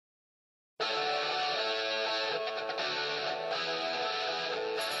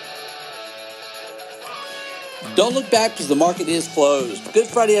Don't look back because the market is closed. Good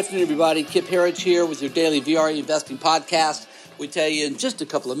Friday afternoon, everybody. Kip Herriage here with your daily VRA investing podcast. We tell you in just a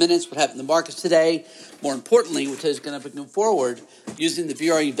couple of minutes what happened in the markets today. More importantly, we tell you is going to move forward using the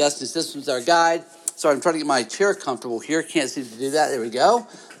VRA investing system as our guide. Sorry, I'm trying to get my chair comfortable here. Can't seem to do that. There we go.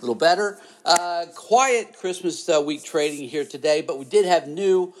 A little better. Quiet Christmas week trading here today, but we did have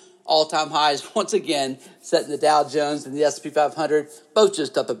new all-time highs once again, setting the Dow Jones and the S&P 500, both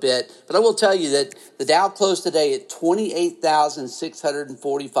just up a bit. But I will tell you that the Dow closed today at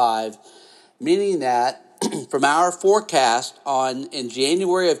 28,645, meaning that from our forecast in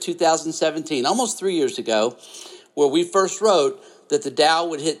January of 2017, almost 3 years ago, where we first wrote that the Dow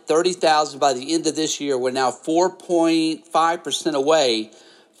would hit 30,000 by the end of this year, we're now 4.5% away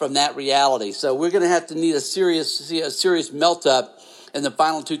from that reality. So we're going to have to need a serious melt-up in the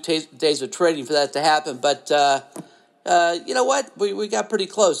final 2 days of trading for that to happen. But you know what? We got pretty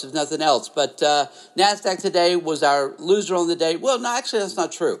close, if nothing else. But NASDAQ today was our loser on the day. Well, no, actually, that's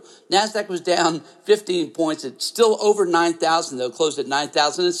not true. NASDAQ was down 15 points. It's still over 9,000, though, closed at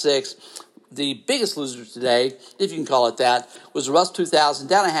 9,006. The biggest loser today, if you can call it that, was Russell 2000,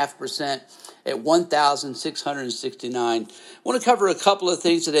 down 0.5% at 1,669. I want to cover a couple of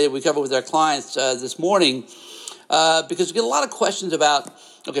things today that we covered with our clients this morning. Because we get a lot of questions about,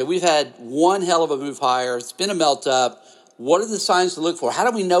 okay, we've had one hell of a move higher. It's been a melt up. What are the signs to look for? How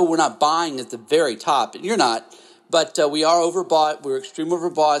do we know we're not buying at the very top? And you're not, but we are overbought. We're extremely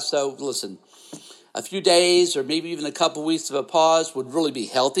overbought. So listen, a few days or maybe even a couple weeks of a pause would really be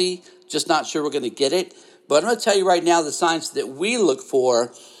healthy. Just not sure we're going to get it. But I'm going to tell you right now the signs that we look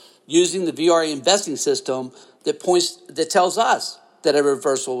for using the VRA investing system that tells us that a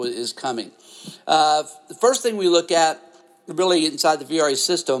reversal is coming. The first thing we look at really inside the VRA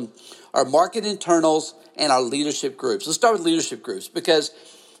system are market internals and our leadership groups. Let's start with leadership groups because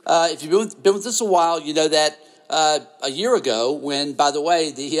if you've been with us a while, you know that a year ago when, by the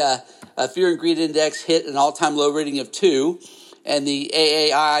way, the Fear and Greed Index hit an all-time low reading of 2 and the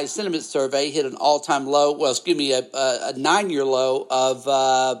AAI Sentiment Survey hit an all-time low, a 9-year low of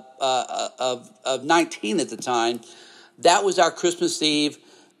 19 at the time. That was our Christmas Eve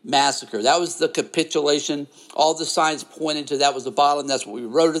massacre. That was the capitulation. All the signs pointed to that was the bottom. That's what we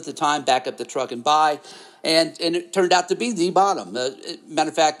wrote at the time, back up the truck and buy. And it turned out to be the bottom. Matter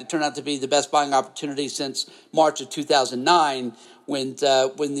of fact, it turned out to be the best buying opportunity since March of 2009 when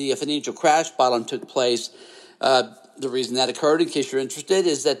the financial crash bottom took place. The reason that occurred, in case you're interested,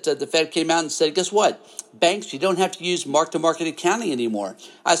 is that the Fed came out and said, guess what? Banks, you don't have to use mark-to-market accounting anymore.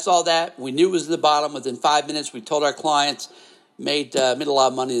 I saw that. We knew it was the bottom. Within 5 minutes, we told our clients, made a lot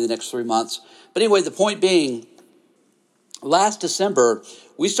of money in the next 3 months. But anyway, the point being, last December,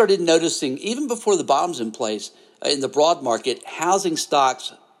 we started noticing, even before the bottom's in place, in the broad market, housing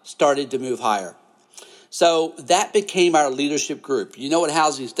stocks started to move higher. So that became our leadership group. You know what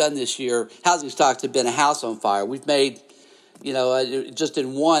housing's done this year? Housing stocks have been a house on fire. We've made, just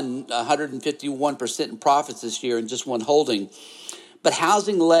in 151% in profits this year in just one holding. But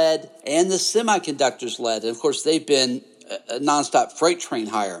housing led and the semiconductors led. And of course, they've been a nonstop freight train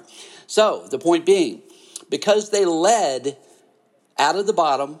higher. So the point being, because they led out of the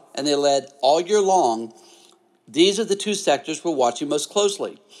bottom and they led all year long, these are the two sectors we're watching most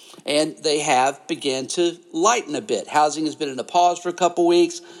closely. And they have began to lighten a bit. Housing has been in a pause for a couple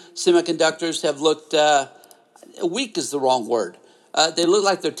weeks. Semiconductors have looked, weak is the wrong word. They look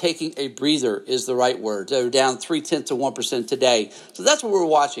like they're taking a breather is the right word. They're down 0.3% today. So that's what we're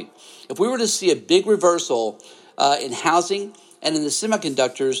watching. If we were to see a big reversal in housing and in the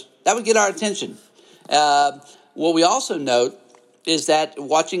semiconductors, that would get our attention. What we also note is that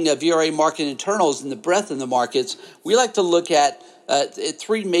watching VRA market internals and the breadth in the markets, we like to look at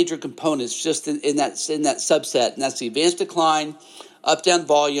 3 major components just in that subset, and that's the advanced decline, up-down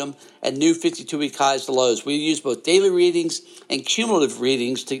volume, and new 52-week highs to lows. We use both daily readings and cumulative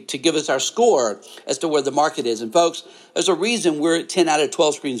readings to give us our score as to where the market is. And folks, there's a reason we're at 10 out of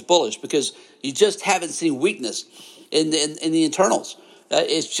 12 screens bullish, because you just haven't seen weakness in the internals.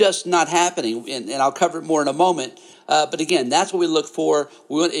 It's just not happening, and I'll cover it more in a moment. But again, that's what we look for.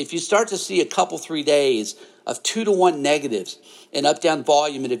 If you start to see a couple, 3 days of 2-to-1 negatives in up-down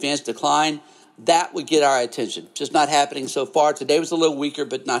volume and advanced decline, that would get our attention. Just not happening so far. Today was a little weaker,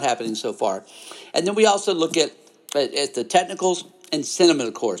 but not happening so far. And then we also look at the technicals and sentiment,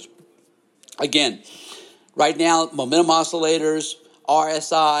 of course. Again, right now, momentum oscillators,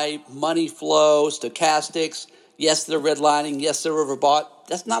 RSI, money flow, stochastics, yes, they're redlining, yes, they're overbought.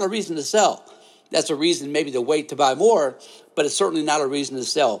 That's not a reason to sell. That's a reason maybe to wait to buy more, but it's certainly not a reason to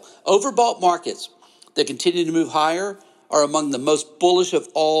sell. Overbought markets that continue to move higher are among the most bullish of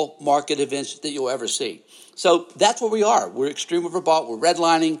all market events that you'll ever see. So that's where we are. We're extreme overbought. We're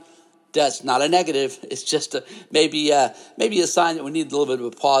redlining. That's not a negative. It's just maybe a sign that we need a little bit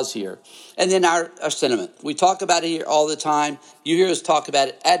of a pause here. And then our sentiment. We talk about it here all the time. You hear us talk about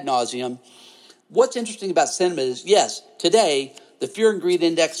it ad nauseum. What's interesting about sentiment is, yes, today the Fear and Greed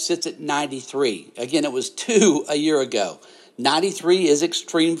Index sits at 93. Again, it was 2 a year ago. 93 is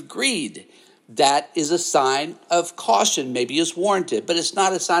extreme greed. That is a sign of caution, maybe is warranted, but it's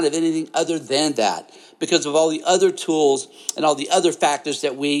not a sign of anything other than that because of all the other tools and all the other factors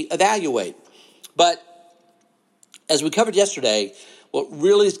that we evaluate. But as we covered yesterday, what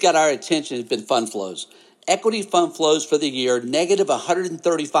really has got our attention has been fund flows. Equity fund flows for the year, negative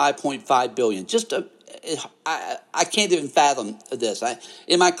 $135.5 billion. I can't even fathom this.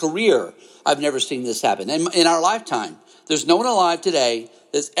 In my career, I've never seen this happen. In our lifetime, there's no one alive today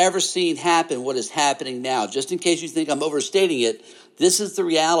that's ever seen happen what is happening now. Just in case you think I'm overstating it, this is the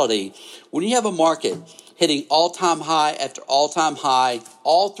reality. When you have a market hitting all-time high after all-time high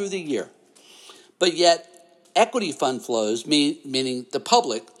all through the year, but yet equity fund flows, meaning the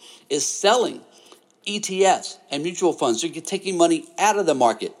public, is selling ETFs and mutual funds. So you're taking money out of the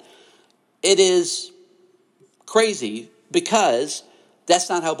market. It is crazy because that's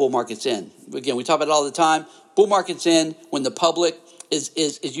not how bull markets end. Again, we talk about it all the time. Bull markets end when the public is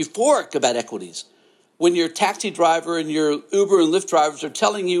euphoric about equities. When your taxi driver and your Uber and Lyft drivers are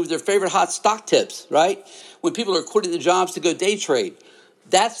telling you their favorite hot stock tips, right? When people are quitting their jobs to go day trade.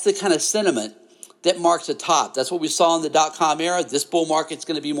 That's the kind of sentiment that marks a top. That's what we saw in the dot-com era. This bull market's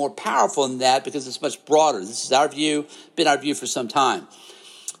going to be more powerful than that because it's much broader. This is our view, been our view for some time.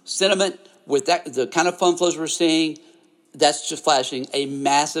 Sentiment with that, the kind of fund flows we're seeing, that's just flashing a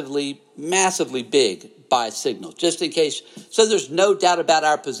massively big buy signal, just in case. So there's no doubt about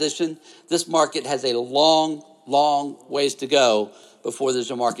our position. This market has a long ways to go before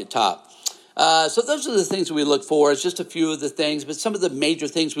there's a market top. So those are the things we look for. It's just a few of the things, but some of the major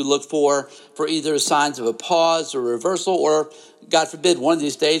things we look for either signs of a pause or reversal, or, God forbid, one of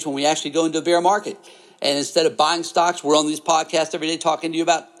these days when we actually go into a bear market. And instead of buying stocks, we're on these podcasts every day talking to you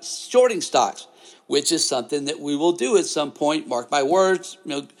about shorting stocks, which is something that we will do at some point. Mark my words.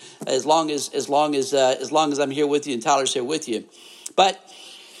 As long as I'm here with you and Tyler's here with you. But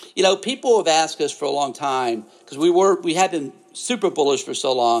people have asked us for a long time because we have been super bullish for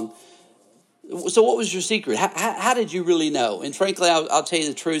so long. So what was your secret? How did you really know? And frankly, I'll tell you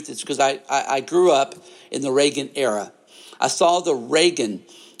the truth. It's because I grew up in the Reagan era. I saw the Reagan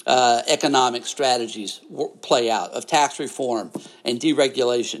economic strategies play out of tax reform and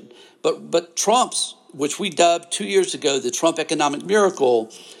deregulation. But Trump's, which we dubbed 2 years ago the Trump economic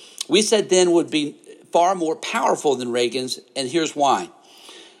miracle, we said then would be far more powerful than Reagan's, and here's why.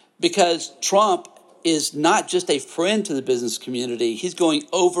 Because Trump is not just a friend to the business community, he's going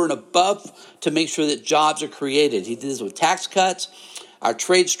over and above to make sure that jobs are created. He did this with tax cuts, our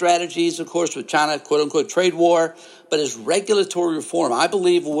trade strategies, of course, with China, quote-unquote, trade war, but his regulatory reform. I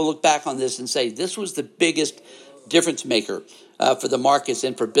believe we'll look back on this and say this was the biggest difference maker for the markets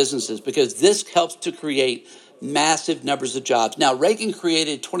and for businesses, because this helps to create massive numbers of jobs. Now, Reagan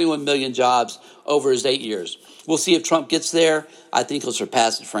created 21 million jobs over his 8 years. We'll see if Trump gets there. I think he'll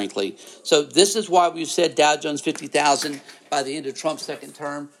surpass it, frankly. So this is why we've said Dow Jones 50,000 by the end of Trump's second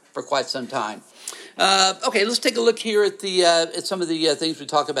term for quite some time. Okay, let's take a look here at some of the things we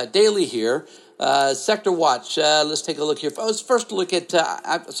talk about daily here. Sector watch. Let's take a look here. Let's first look at.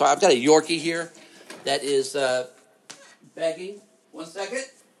 I've got a Yorkie here that is begging. 1 second.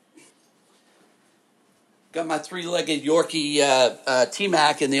 Got my three-legged Yorkie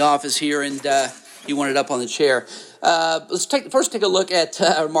T-Mac in the office here, and he wanted up on the chair. Let's take a look at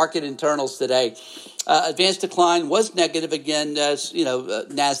our market internals today. Advanced decline was negative again.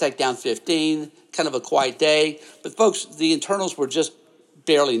 Nasdaq down 15. Kind of a quiet day, but folks, the internals were just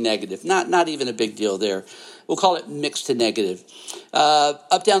barely negative. Not even a big deal there. We'll call it mixed to negative.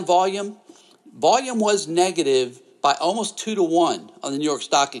 Up-down volume. Volume was negative by almost 2-1 on the New York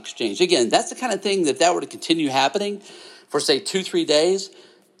Stock Exchange. Again, that's the kind of thing that were to continue happening for, say, 2-3 days,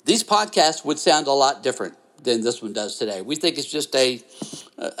 these podcasts would sound a lot different than this one does today. We think it's just a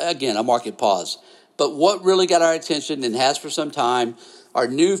market pause. But what really got our attention and has for some time are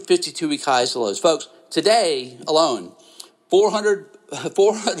new 52-week highs and lows. Folks, today alone,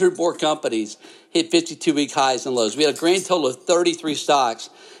 400 more companies hit 52-week highs and lows. We had a grand total of 33 stocks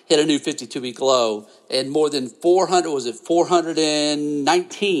hit a new 52-week low, and more than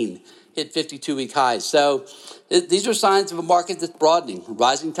 419 hit 52-week highs. So these are signs of a market that's broadening.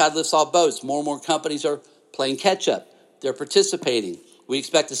 Rising tide lifts all boats. More and more companies are playing catch-up. They're participating. We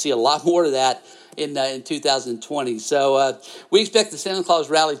expect to see a lot more of that in 2020. So we expect the Santa Claus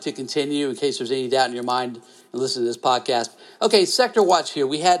rally to continue, in case there's any doubt in your mind and listen to this podcast. Okay, sector watch here.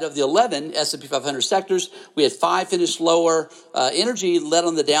 We had, of the 11 S&P 500 sectors, we had 5 finish lower. Energy led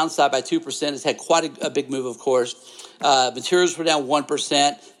on the downside by 2%. It's had quite a big move, of course. Materials were down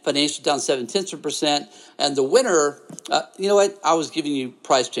 1%. Financial down 0.7%. And the winner, you know what? I was giving you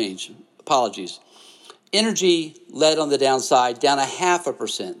price change. Apologies. Energy led on the downside, down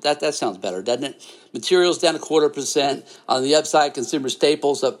 0.5%. That sounds better, doesn't it? Materials down 0.25%. On the upside, consumer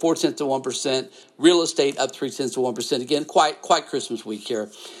staples up 0.4%. Real estate up 0.3%. Again, quite Christmas week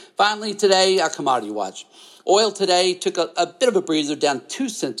here. Finally, today, our commodity watch. Oil today took a bit of a breather, down 2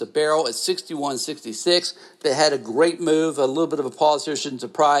 cents a barrel at 61.66. They had a great move, a little bit of a pause here, shouldn't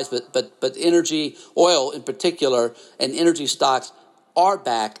surprise, but energy, oil in particular, and energy stocks are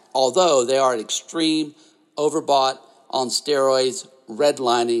back, although they are at extreme, overbought, on steroids,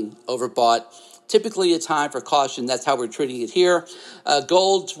 redlining, overbought. Typically a time for caution. That's how we're treating it here.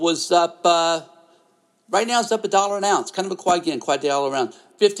 Gold was up, right now it's up $1 an ounce. Kind of a quiet day all around.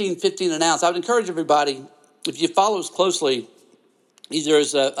 15 an ounce. I would encourage everybody, if you follow us closely, either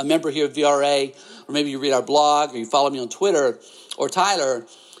as a member here of VRA, or maybe you read our blog, or you follow me on Twitter, or Tyler,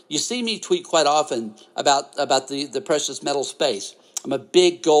 you see me tweet quite often about the precious metal space. I'm a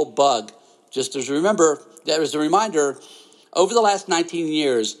big gold bug. Just as a reminder, over the last 19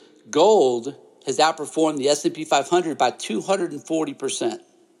 years, gold has outperformed the S&P 500 by 240%.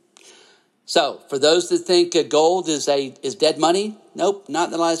 So, for those that think gold is dead money, nope, not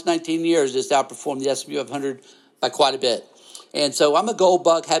in the last 19 years. It's outperformed the S&P 500 by quite a bit. And so I'm a gold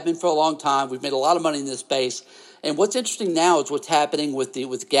bug, have been for a long time. We've made a lot of money in this space. And what's interesting now is what's happening with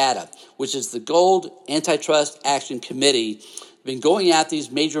GATA, which is the Gold Antitrust Action Committee. Been going at these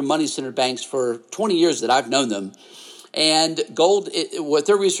major money center banks for 20 years that I've known them. And gold, what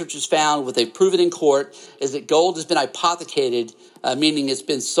their research has found, what they've proven in court, is that gold has been hypothecated, meaning it's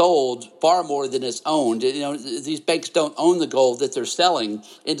been sold far more than it's owned. You know, these banks don't own the gold that they're selling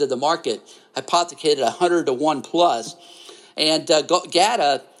into the market, hypothecated 100 to 1 plus. And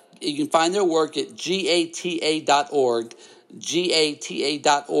GATA, you can find their work at gata.org.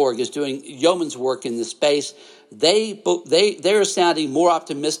 gata.org is doing yeoman's work in this space. They're sounding more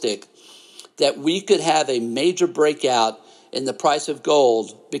optimistic that we could have a major breakout in the price of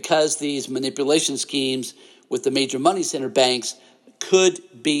gold because these manipulation schemes with the major money center banks could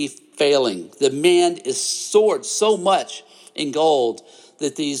be failing. The demand is soared so much in gold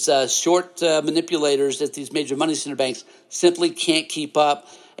that these short manipulators at these major money center banks simply can't keep up,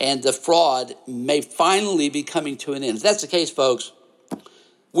 and the fraud may finally be coming to an end. If that's the case, folks,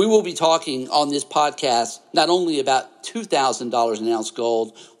 we will be talking on this podcast not only about $2,000 an ounce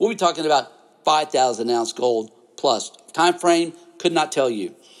gold, we'll be talking about 5,000 ounce gold plus. Time frame, could not tell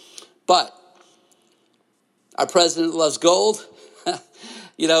you. But our president loves gold.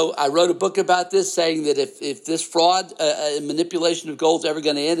 You know, I wrote a book about this saying that if this fraud and manipulation of gold is ever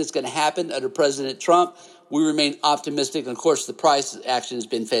going to end, it's going to happen under President Trump. We remain optimistic. And, of course, the price action has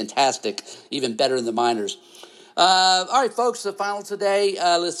been fantastic, even better than the miners. All right, folks, the final today.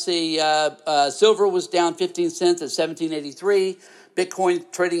 Let's see. Silver was down 15 cents at $17.83. Bitcoin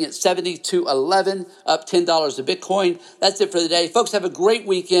trading at $72.11, up $10 a Bitcoin. That's it for the day. Folks, have a great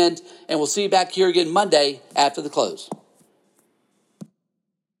weekend, and we'll see you back here again Monday after the close.